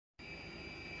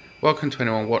Welcome to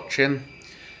anyone watching.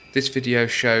 This video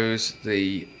shows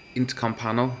the intercom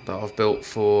panel that I've built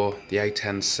for the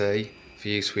A10C for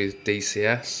use with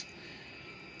DCS.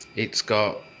 It's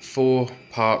got 4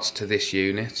 parts to this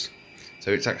unit,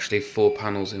 so it's actually 4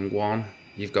 panels in one.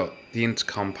 You've got the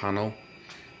intercom panel,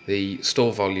 the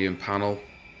store volume panel,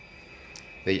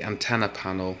 the antenna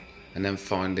panel, and then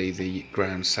finally the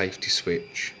ground safety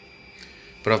switch.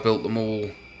 But I've built them all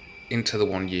into the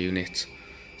one unit.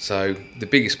 So the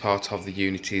biggest part of the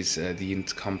unit is the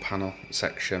intercom panel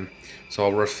section, so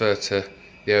I'll refer to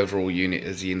the overall unit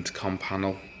as the intercom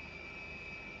panel.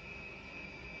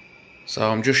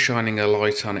 So I'm just shining a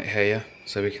light on it here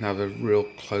so we can have a real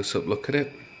close-up look at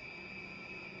it.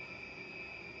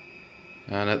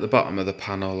 And at the bottom of the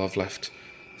panel I've left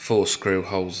 4 screw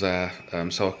holes there,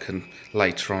 so I can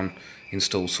later on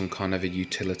install some kind of a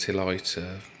utility light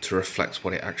to reflect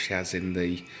what it actually has in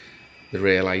the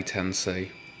real A10C.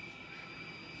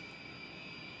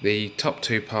 The top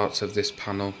 2 parts of this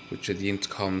panel, which are the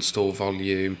intercom and store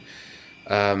volume,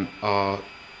 are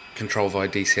controlled by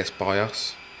DCS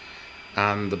BIOS,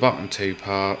 and the bottom 2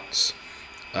 parts,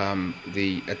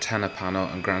 the antenna panel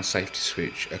and ground safety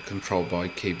switch, are controlled by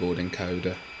keyboard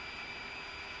encoder.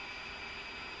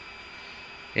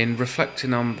 In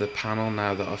reflecting on the panel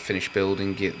now that I've finished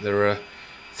building it, there are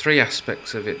 3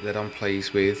 aspects of it that I'm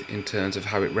pleased with in terms of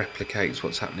how it replicates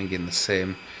what's happening in the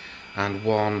sim, and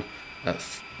 1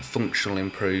 functional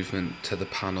improvement to the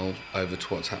panel over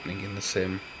to what's happening in the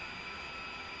sim.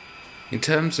 In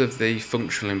terms of the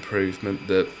functional improvement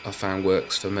that I found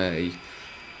works for me,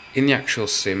 in the actual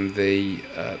sim the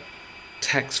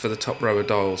text for the top row of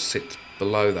dials sits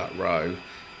below that row,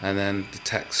 and then the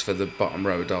text for the bottom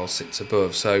row of dials sits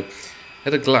above, so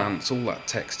at a glance all that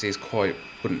text is quite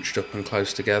bunched up and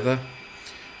close together.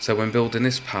 So when building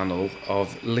this panel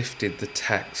I've lifted the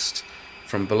text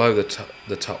from below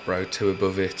the top row to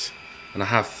above it, and I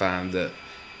have found that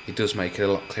it does make it a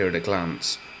lot clearer at a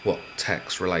glance what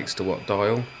text relates to what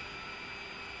dial.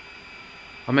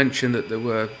 I mentioned that there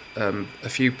were a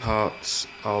few parts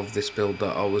of this build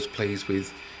that I was pleased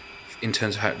with in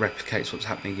terms of how it replicates what's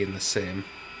happening in the sim.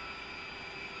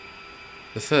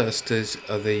 The first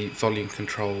are the volume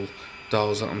control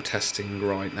dials that I'm testing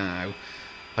right now.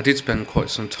 I did spend quite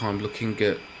some time looking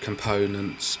at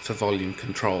components for volume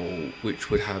control which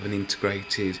would have an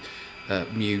integrated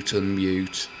mute,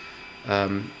 unmute,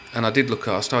 and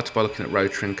I started by looking at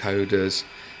rotary encoders,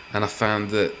 and I found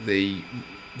that the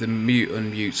mute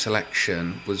unmute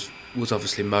selection was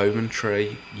obviously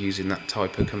momentary using that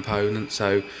type of component.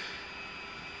 So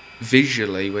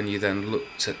visually, when you then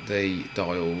looked at the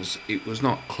dials, it was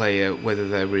not clear whether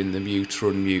they were in the mute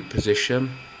or unmute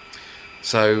position.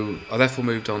 So I therefore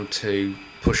moved on to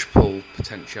push-pull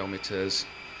potentiometers,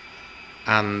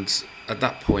 and at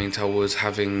that point I was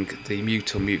having the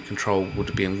mute or mute control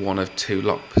would be in one of 2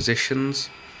 lock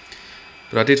positions.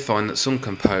 But I did find that some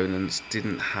components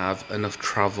didn't have enough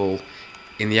travel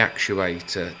in the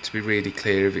actuator to be really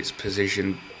clear of its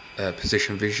position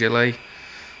visually.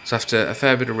 So after a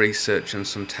fair bit of research and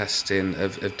some testing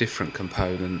of different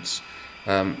components,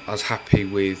 I was happy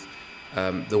with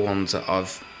the ones that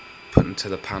I've put into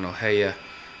the panel here.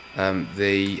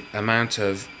 The amount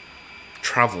of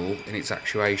travel in its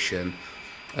actuation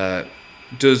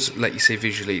does let you see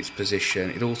visually its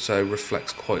position. It also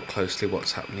reflects quite closely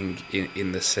what's happening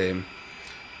in the sim.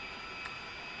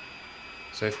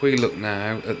 So if we look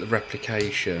now at the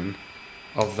replication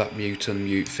of that mute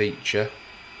unmute feature,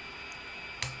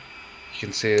 you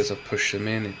can see as I push them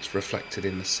in, it's reflected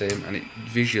in the sim, and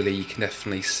visually you can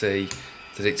definitely see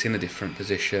that it's in a different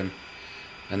position.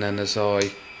 And then as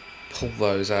I pull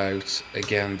those out,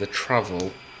 again the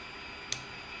travel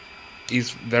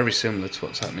is very similar to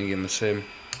what's happening in the sim.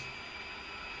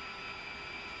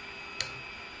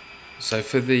 So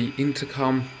for the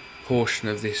intercom portion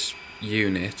of this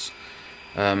unit,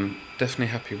 definitely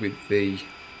happy with the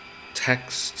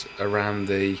text around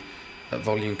the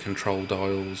volume control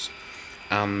dials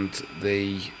and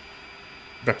the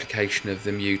replication of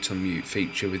the mute unmute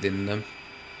feature within them.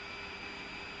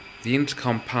 The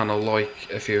intercom panel,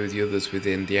 like a few of the others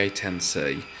within the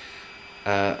A10C,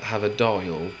 have a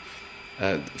dial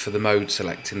for the mode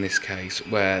select in this case,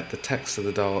 where the text of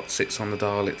the dial sits on the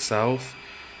dial itself.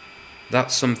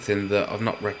 That's something that I've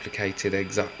not replicated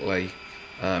exactly.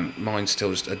 Mine's still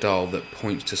just a dial that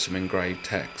points to some engraved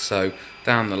text, so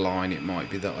down the line it might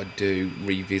be that I do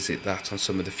revisit that on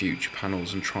some of the future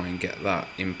panels and try and get that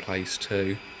in place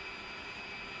too.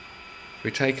 If we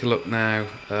take a look now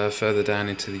further down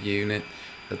into the unit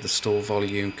at the store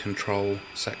volume control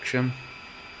section,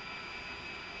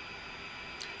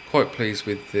 quite pleased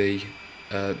with the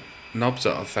knobs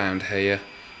that I've found here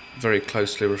very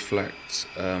closely reflect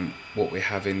what we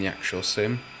have in the actual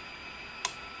sim.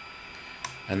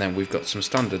 And then we've got some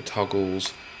standard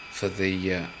toggles for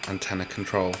the antenna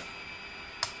control.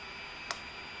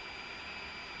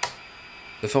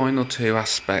 The final two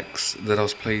aspects that I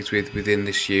was pleased with within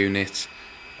this unit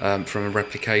from a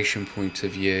replication point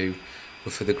of view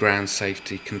were for the ground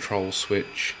safety control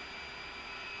switch.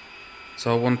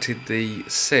 So I wanted the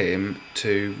sim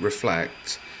to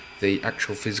reflect the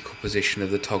actual physical position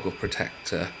of the toggle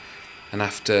protector, and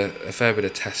after a fair bit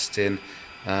of testing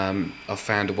I've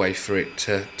found a way for it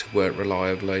to work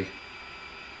reliably.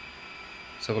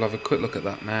 So we'll have a quick look at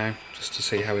that now just to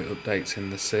see how it updates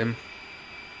in the sim.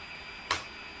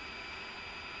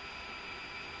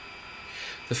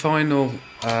 The final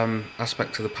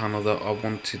aspect of the panel that I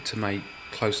wanted to make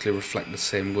closely reflect the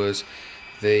sim was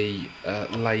the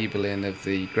labelling of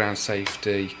the ground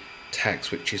safety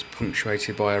text, which is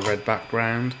punctuated by a red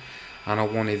background, and I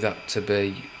wanted that to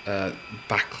be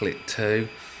backlit too.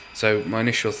 So my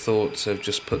initial thoughts of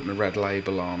just putting a red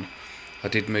label on, I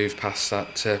did move past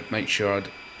that to make sure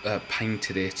I'd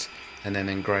painted it and then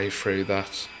engraved through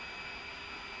that.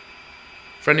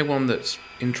 For anyone that's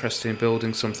interested in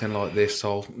building something like this,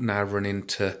 I'll now run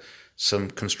into some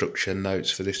construction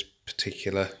notes for this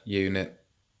particular unit.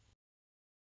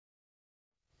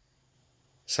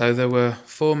 So there were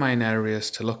four main areas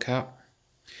to look at,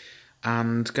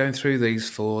 and going through these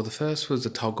four, the first was the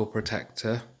toggle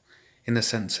protector, in the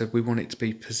sense of we want it to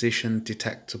be position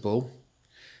detectable.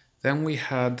 Then we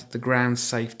had the ground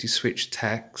safety switch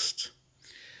text,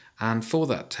 and for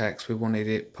that text we wanted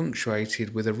it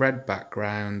punctuated with a red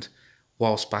background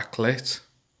whilst backlit.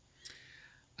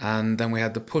 And then we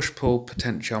had the push-pull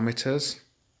potentiometers,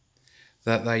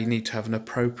 that they need to have an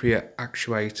appropriate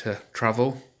actuator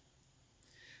travel.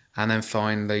 And then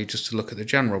finally, just to look at the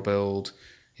general build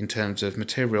in terms of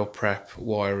material prep,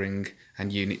 wiring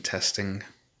and unit testing.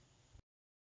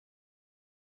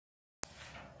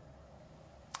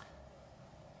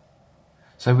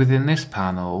 So within this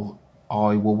panel,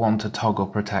 I will want a toggle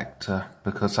protector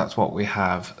because that's what we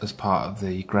have as part of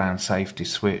the ground safety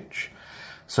switch.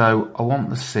 So I want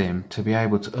the sim to be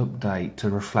able to update to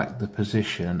reflect the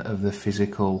position of the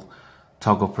physical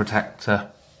toggle protector,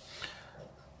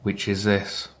 which is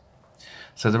this.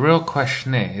 So the real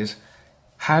question is,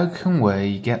 how can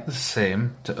we get the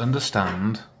sim to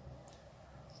understand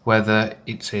whether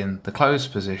it's in the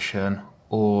closed position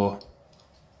or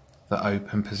the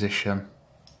open position?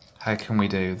 How can we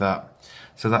do that?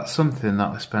 So that's something that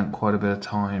I spent quite a bit of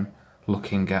time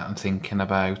looking at and thinking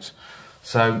about.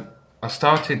 So I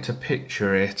started to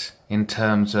picture it in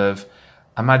terms of,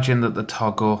 imagine that the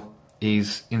toggle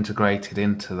is integrated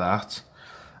into that,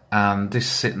 and this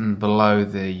sitting below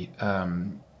the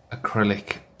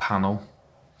acrylic panel,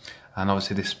 and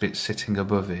obviously this bit sitting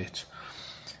above it.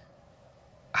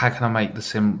 How can I make the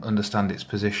sim understand its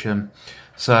position?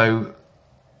 So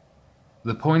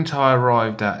the point I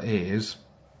arrived at is,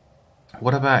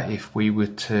 what about if we were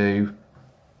to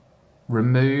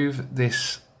remove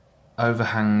this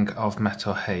overhang of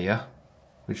metal here,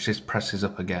 which this presses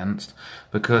up against,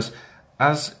 because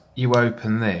as you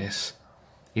open this,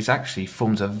 it actually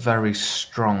forms a very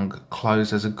strong close.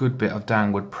 There's a good bit of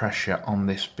downward pressure on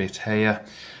this bit here.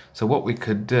 So what we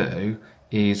could do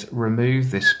is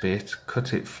remove this bit,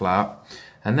 cut it flat,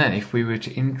 and then if we were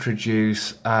to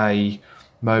introduce a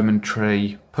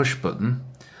momentary push button,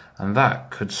 and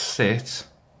that could sit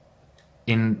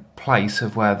in place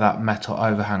of where that metal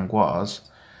overhang was,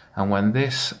 and when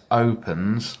this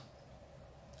opens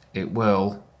it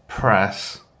will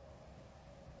press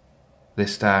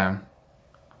this down,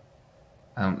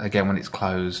 and again when it's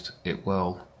closed it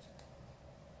will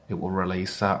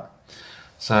release that.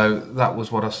 So that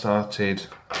was what I started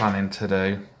planning to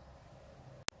do.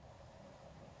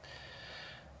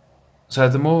 So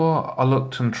the more I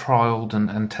looked and trialled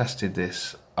and tested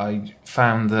this, I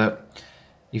found that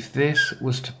if this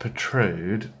was to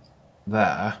protrude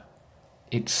there,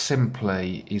 it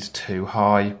simply is too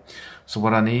high. So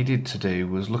what I needed to do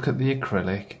was look at the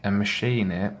acrylic and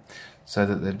machine it so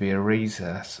that there'd be a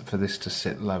recess for this to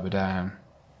sit lower down.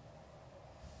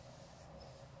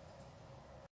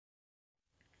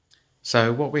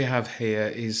 So what we have here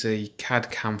is a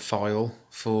CAD/CAM file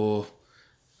for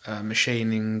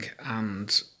machining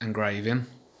and engraving,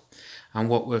 and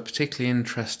what we're particularly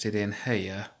interested in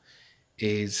here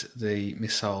is the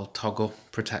missile toggle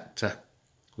protector,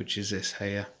 which is this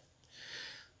here.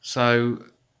 So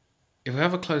if we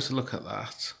have a closer look at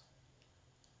that,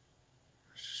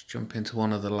 let's just jump into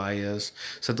one of the layers.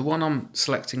 So the one I'm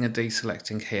selecting and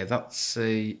deselecting here, that's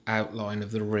the outline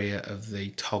of the rear of the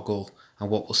toggle and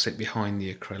what will sit behind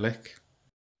the acrylic.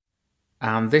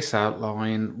 And this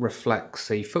outline reflects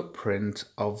the footprint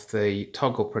of the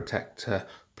toggle protector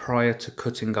prior to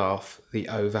cutting off the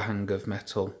overhang of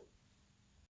metal.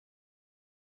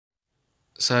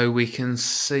 So we can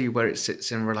see where it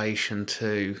sits in relation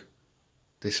to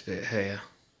this bit here.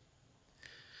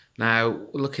 Now,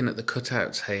 looking at the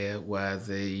cutouts here where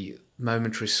the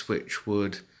momentary switch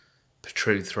would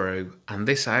protrude through, and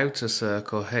this outer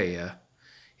circle here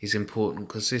is important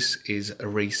because this is a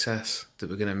recess that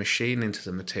we're going to machine into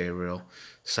the material,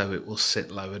 so it will sit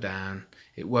lower down.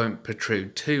 It won't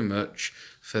protrude too much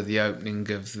for the opening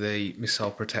of the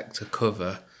missile protector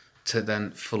cover to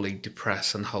then fully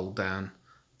depress and hold down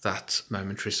that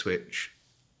momentary switch.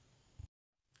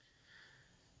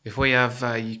 If we have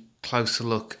a closer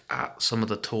look at some of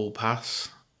the tool paths,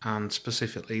 and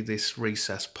specifically this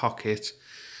recess pocket,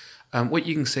 what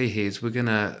you can see here is we're going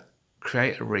to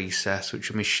create a recess which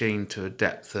will machine to a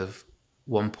depth of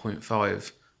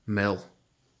 1.5 mil.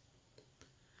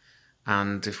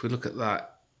 And if we look at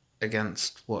that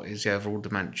against what is the overall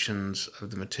dimensions of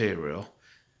the material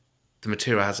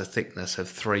has a thickness of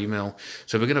 3 mil.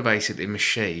 So we're going to basically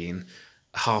machine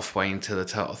halfway into the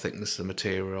total thickness of the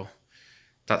material.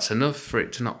 That's enough for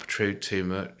it to not protrude too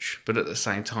much, but at the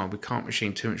same time we can't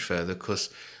machine too much further because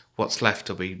what's left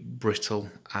will be brittle,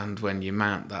 and when you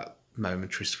mount that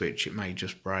momentary switch it may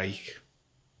just break.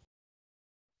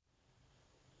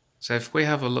 So if we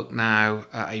have a look now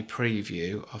at a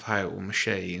preview of how it will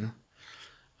machine,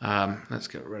 let's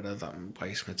get rid of that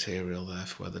waste material there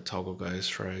for where the toggle goes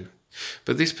through.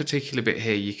 But this particular bit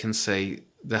here, you can see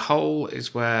the hole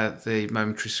is where the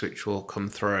momentary switch will come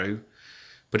through,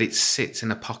 but it sits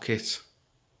in a pocket,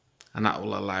 and that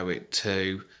will allow it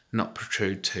to not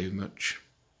protrude too much.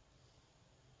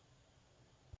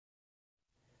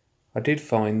 I did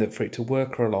find that for it to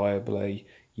work reliably,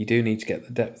 you do need to get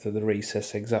the depth of the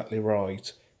recess exactly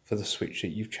right for the switch that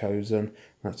you've chosen.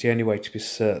 That's the only way to be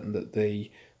certain that the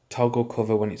toggle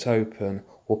cover, when it's open,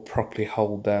 will properly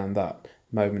hold down that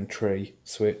momentary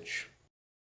switch.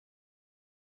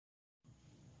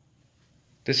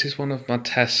 This is one of my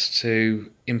tests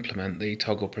to implement the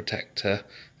toggle protector.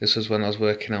 This was when I was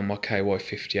working on my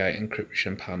KY58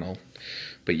 encryption panel.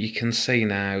 But you can see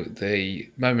now the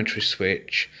momentary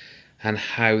switch and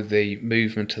how the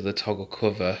movement of the toggle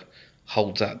cover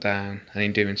holds that down, and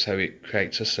in doing so it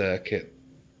creates a circuit.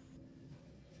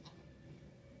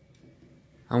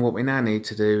 And what we now need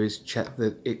to do is check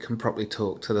that it can properly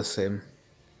talk to the sim.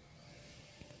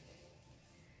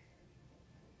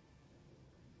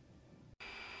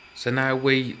 So now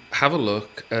we have a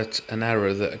look at an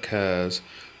error that occurs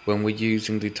when we're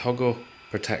using the toggle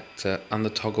protector and the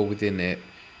toggle within it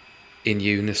in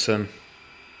unison.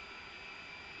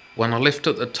 When I lift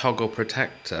up the toggle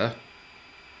protector,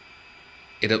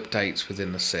 it updates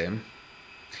within the sim,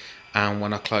 and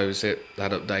when I close it,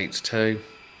 that updates too.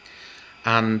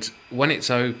 And when it's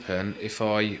open, if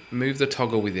I move the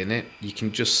toggle within it, you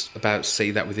can just about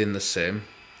see that within the sim.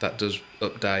 That does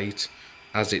update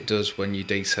as it does when you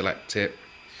deselect it.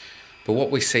 But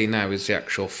what we see now is the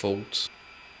actual fault.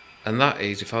 And that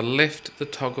is if I lift the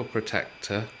toggle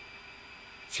protector,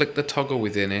 flick the toggle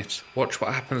within it, watch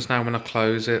what happens now when I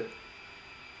close it.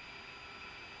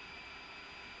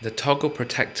 The toggle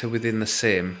protector within the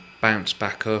sim bounced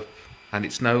back up, and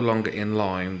it's no longer in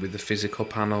line with the physical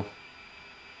panel.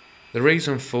 The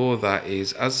reason for that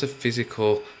is as the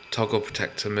physical toggle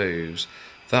protector moves,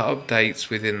 that updates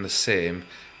within the sim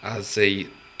as the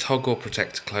toggle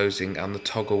protector closing and the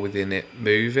toggle within it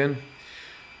moving.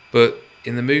 But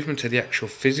in the movement of the actual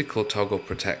physical toggle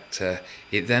protector,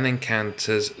 it then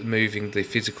encounters moving the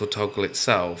physical toggle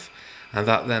itself, and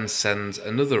that then sends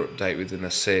another update within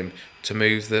the sim to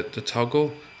move the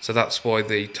toggle. So that's why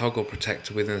the toggle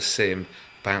protector within the sim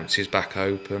bounces back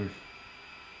open.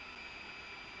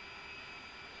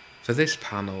 For this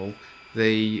panel,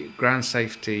 the ground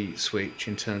safety switch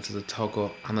in terms of the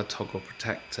toggle and the toggle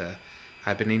protector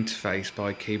had been interfaced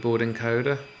by a keyboard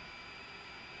encoder.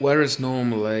 Whereas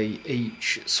normally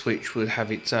each switch would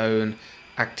have its own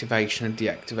activation and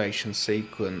deactivation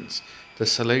sequence, the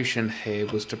solution here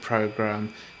was to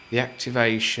program the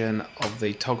activation of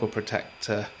the toggle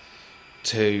protector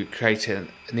to create an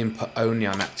input only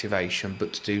on activation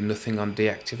but to do nothing on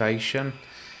deactivation,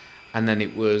 and then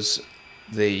it was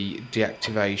the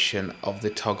deactivation of the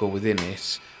toggle within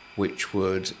it which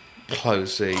would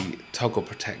close the toggle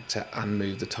protector and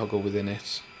move the toggle within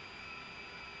it.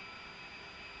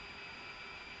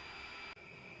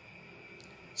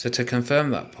 So to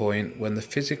confirm that point, when the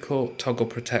physical toggle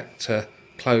protector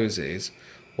closes,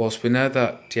 whilst we know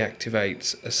that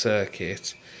deactivates a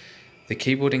circuit, the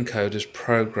keyboard encoder is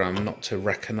programmed not to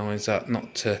recognise that,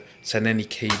 not to send any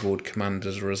keyboard command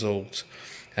as a result.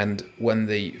 And when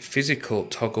the physical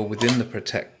toggle within the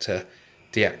protector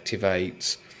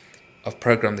deactivates, I've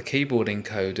programmed the keyboard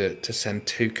encoder to send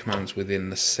two commands within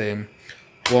the SIM.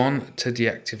 One to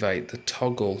deactivate the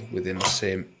toggle within the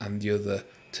SIM, and the other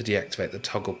to deactivate the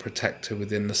toggle protector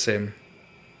within the SIM.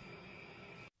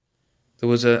 There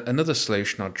was another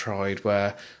solution I'd tried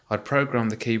where I'd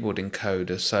programmed the keyboard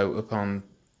encoder so upon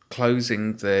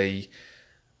closing the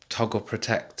toggle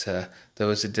protector there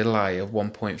was a delay of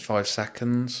 1.5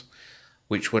 seconds,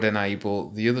 which would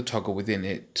enable the other toggle within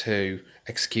it to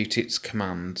execute its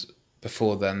command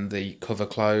before then the cover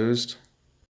closed.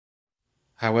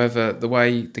 However, the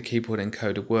way the keyboard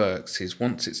encoder works is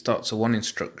once it starts a one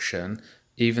instruction,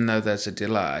 even though there's a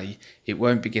delay, it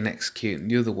won't begin executing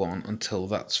the other one until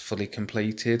that's fully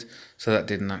completed, so that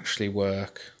didn't actually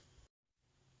work.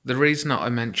 The reason that I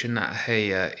mention that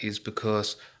here is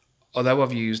because although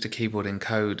I've used a keyboard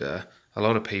encoder, a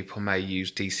lot of people may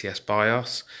use DCS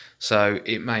BIOS, so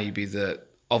it may be that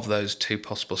of those two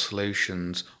possible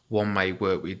solutions, one may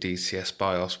work with DCS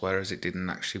BIOS, whereas it didn't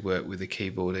actually work with the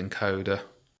keyboard encoder.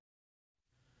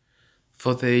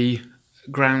 For the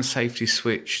ground safety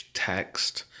switch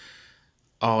text,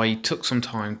 I took some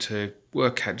time to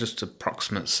work out just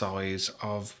approximate size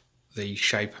of the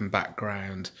shape and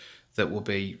background that will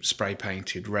be spray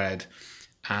painted red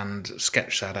and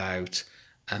sketched that out,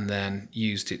 and then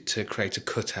used it to create a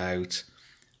cutout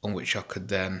on which I could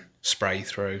then spray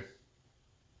through.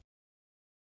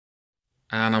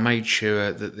 And I made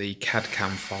sure that the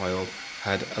CAD/CAM file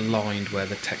had aligned where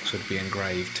the text would be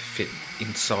engraved to fit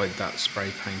inside that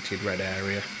spray painted red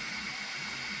area.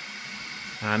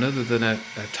 And other than a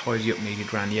tidy up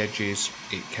needed around the edges,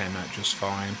 it came out just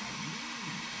fine.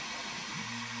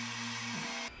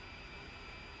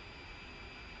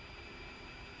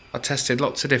 I tested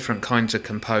lots of different kinds of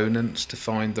components to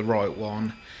find the right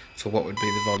one for what would be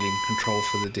the volume control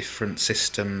for the different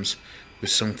systems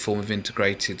with some form of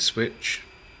integrated switch.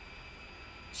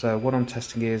 So what I'm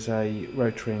testing is a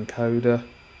rotary encoder.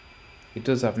 It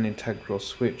does have an integral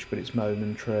switch, but it's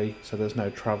momentary, so there's no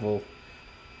travel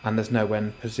and there's no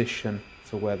end position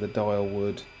for where the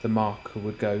the marker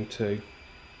would go to.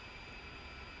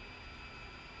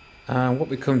 And what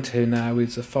we come to now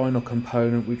is the final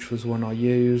component, which was one I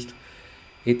used.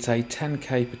 It's a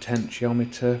 10K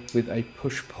potentiometer with a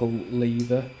push-pull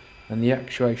lever, and the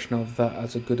actuation of that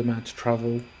has a good amount of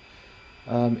travel.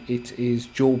 It is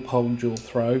dual pole, dual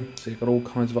throw, so you've got all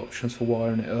kinds of options for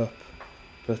wiring it up,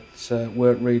 but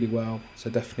worked really well, so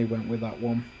definitely went with that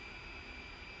one.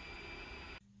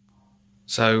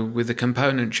 So with the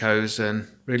component chosen,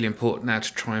 really important now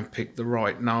to try and pick the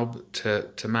right knob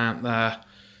to mount there.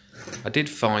 I did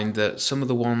find that some of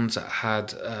the ones that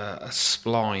had a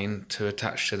spline to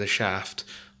attach to the shaft,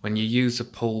 when you use the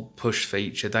pull push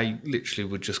feature, they literally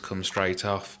would just come straight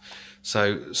off.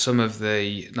 So some of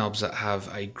the knobs that have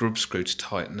a grub screw to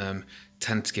tighten them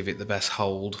tend to give it the best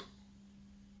hold.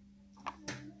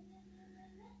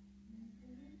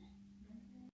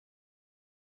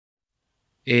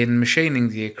 In machining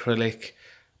the acrylic,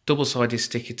 double-sided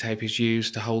sticky tape is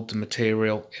used to hold the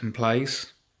material in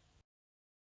place.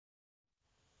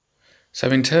 So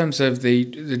in terms of the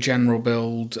general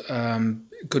build,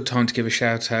 good time to give a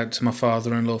shout out to my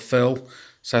father-in-law Phil.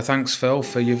 So thanks Phil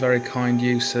for your very kind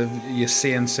use of your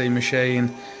CNC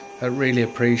machine, really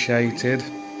appreciated.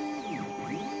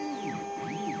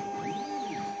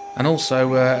 And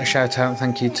also a shout out and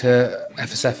thank you to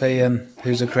FSF Ian,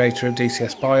 who's the creator of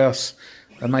DCS BIOS.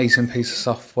 Amazing piece of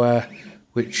software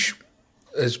which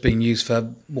has been used for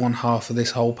one half of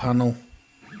this whole panel.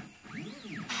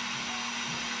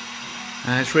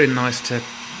 It's really nice to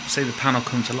see the panel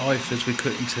come to life as we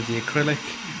cut into the acrylic.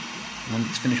 When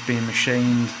it's finished being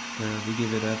machined, we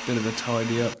give it a bit of a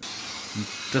tidy up and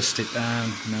dust it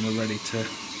down, and then we're ready to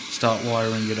start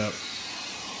wiring it up.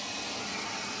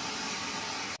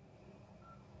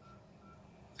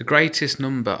 The greatest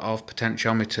number of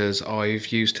potentiometers I've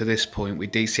used to this point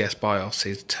with DCS BIOS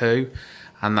is 2,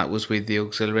 and that was with the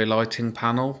auxiliary lighting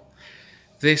panel.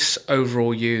 This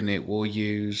overall unit will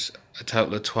use a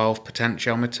total of 12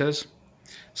 potentiometers.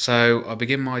 So I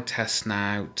begin my test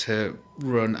now to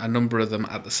run a number of them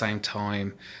at the same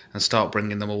time and start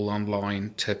bringing them all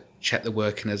online to check they're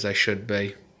working as they should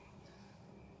be.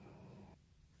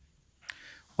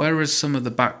 Whereas some of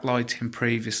the backlighting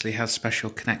previously had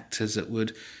special connectors that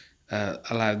would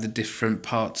allow the different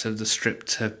parts of the strip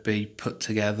to be put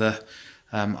together,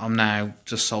 I'm now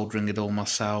just soldering it all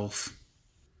myself.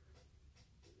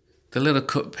 The little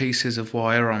cut pieces of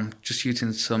wire, I'm just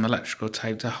using some electrical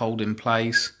tape to hold in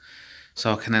place.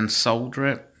 So I can then solder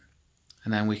it,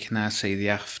 and then we can now see the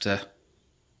after.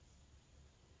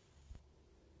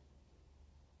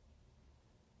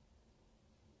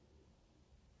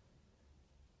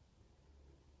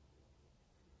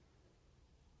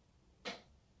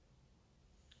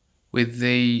 With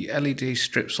the LED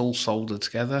strips all soldered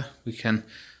together, we can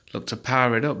look to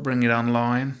power it up, bring it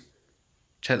online,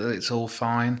 check that it's all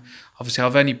fine. Obviously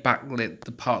I've only backlit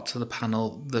the parts of the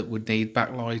panel that would need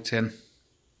backlighting.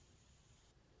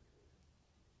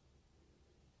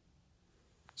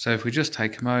 So if we just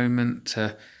take a moment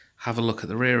to have a look at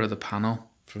the rear of the panel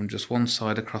from just one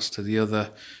side across to the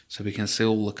other, so we can see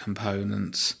all the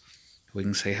components, we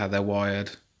can see how they're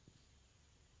wired.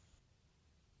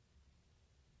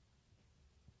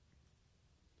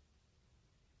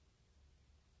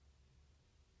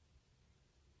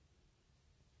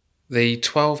 The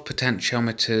 12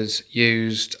 potentiometers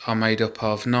used are made up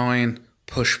of 9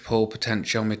 push-pull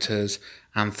potentiometers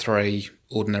and 3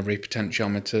 ordinary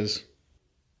potentiometers.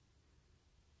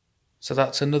 So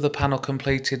that's another panel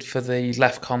completed for the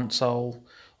left console.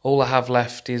 All I have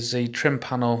left is the trim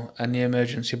panel and the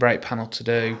emergency brake panel to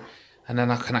do, and then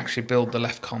I can actually build the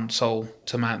left console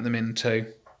to mount them into.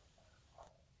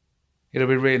 It'll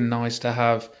be really nice to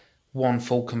have one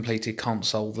full completed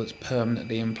console that's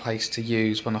permanently in place to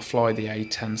use when I fly the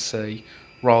A10C,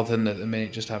 rather than at the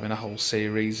minute just having a whole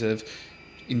series of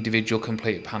individual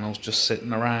complete panels just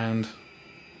sitting around.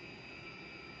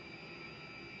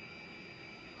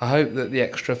 I hope that the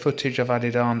extra footage I've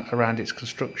added on around its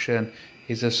construction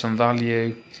is of some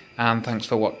value, and thanks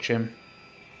for watching.